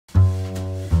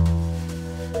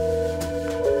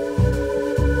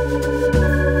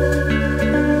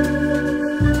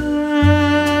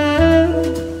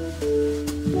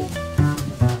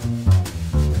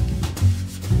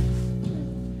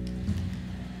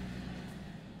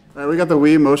All right, we got the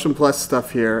Wii Motion Plus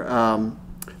stuff here.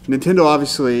 Nintendo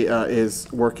obviously is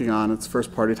working on its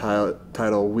first party title,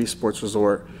 Wii Sports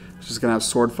Resort, which is going to have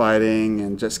sword fighting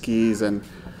and jet skis and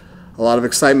a lot of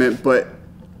excitement. But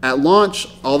at launch,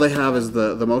 all they have is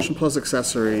the Motion Plus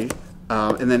accessory,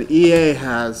 and then EA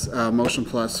has Motion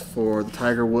Plus for the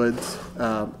Tiger Woods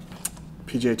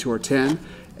PGA Tour 10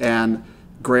 and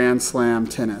Grand Slam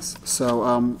Tennis. So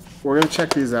we're going to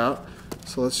check these out.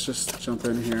 So let's just jump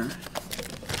in here.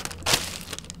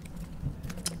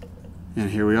 And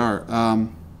here we are.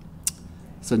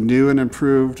 It's a new and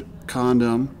improved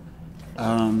condom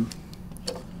to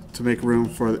make room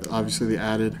for obviously the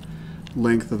added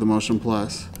length of the Motion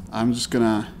Plus. I'm just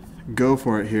gonna go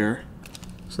for it here.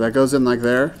 So that goes in like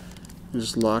there. You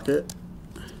just lock it.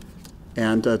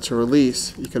 And to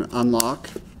release, you can unlock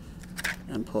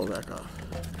and pull it back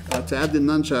off. To add the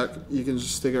nunchuck, you can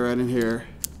just stick it right in here.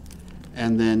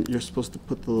 And then you're supposed to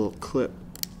put the little clip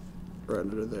right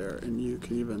under there, and you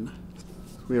can even,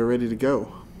 we are ready to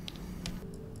go.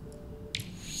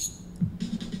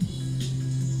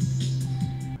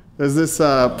 There's this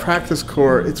practice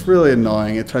court. It's really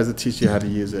annoying. It tries to teach you how to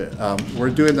use it. We're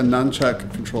doing the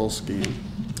nunchuck control scheme.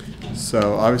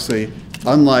 So obviously,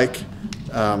 unlike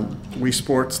Wii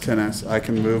Sports Tennis, I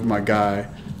can move my guy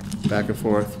back and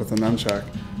forth with a nunchuck.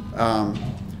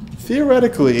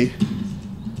 Theoretically,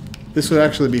 this would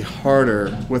actually be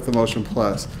harder with the Motion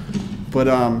Plus, but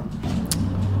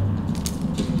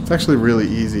it's actually really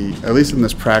easy, at least in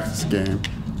this practice game.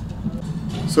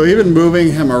 So even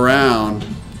moving him around,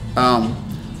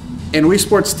 in Wii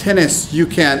Sports Tennis, you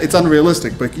can, it's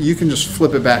unrealistic, but you can just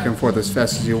flip it back and forth as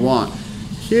fast as you want.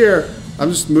 Here, I'm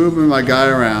just moving my guy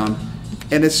around,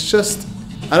 and it's just,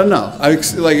 I don't know. I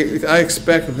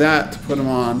expect that to put him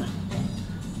on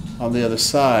the other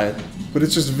side, but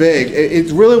it's just vague.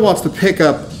 It really wants to pick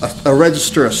up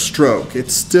register a stroke.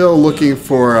 It's still looking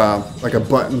for like a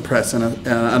button press and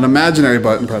an imaginary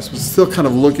button press, but it's still kind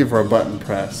of looking for a button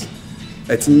press.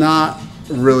 It's not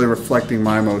really reflecting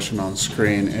my motion on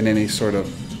screen in any sort of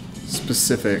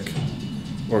specific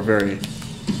or very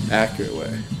accurate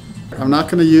way. I'm not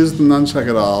going to use the nunchuck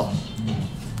at all.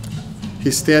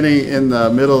 He's standing in the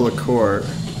middle of the court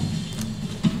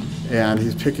and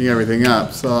he's picking everything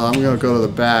up. So I'm going to go to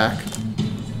the back,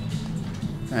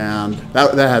 and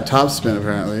that had topspin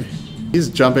apparently. He's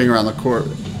jumping around the court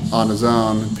on his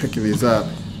own and picking these up.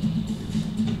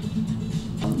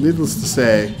 Needless to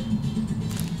say,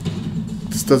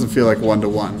 this doesn't feel like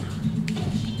one-to-one.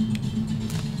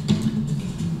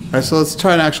 All right, so let's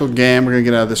try an actual game. We're going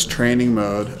to get out of this training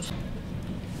mode.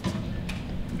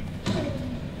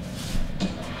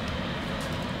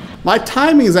 My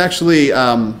timing is actually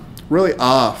really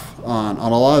off on a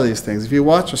lot of these things. If you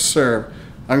watch a serve,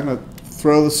 I'm going to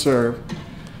throw the serve.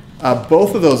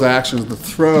 Both of those actions, the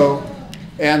throw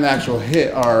and the actual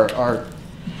hit, are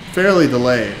fairly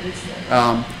delayed.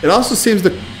 It also seems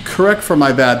to correct for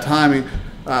my bad timing.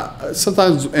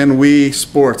 Sometimes in Wii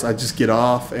Sports, I just get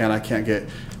off and I can't get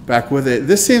back with it.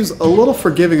 This seems a little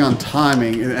forgiving on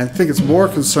timing, and I think it's more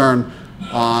concerned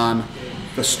on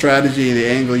the strategy, the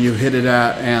angle you hit it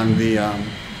at, and the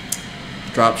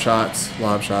drop shots,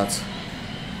 lob shots,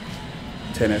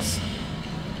 tennis.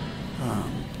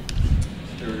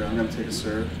 There we go. I'm going to take a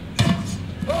serve.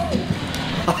 I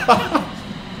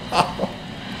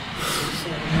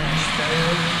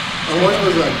want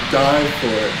was a dive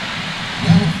for it.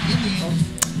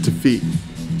 Defeat.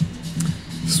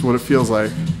 This is what it feels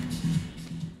like.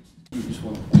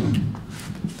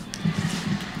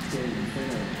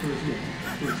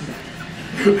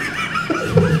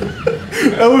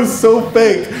 That was so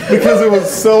fake because it was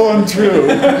so untrue.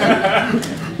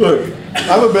 Look,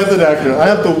 I'm a method actor. I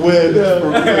have to win.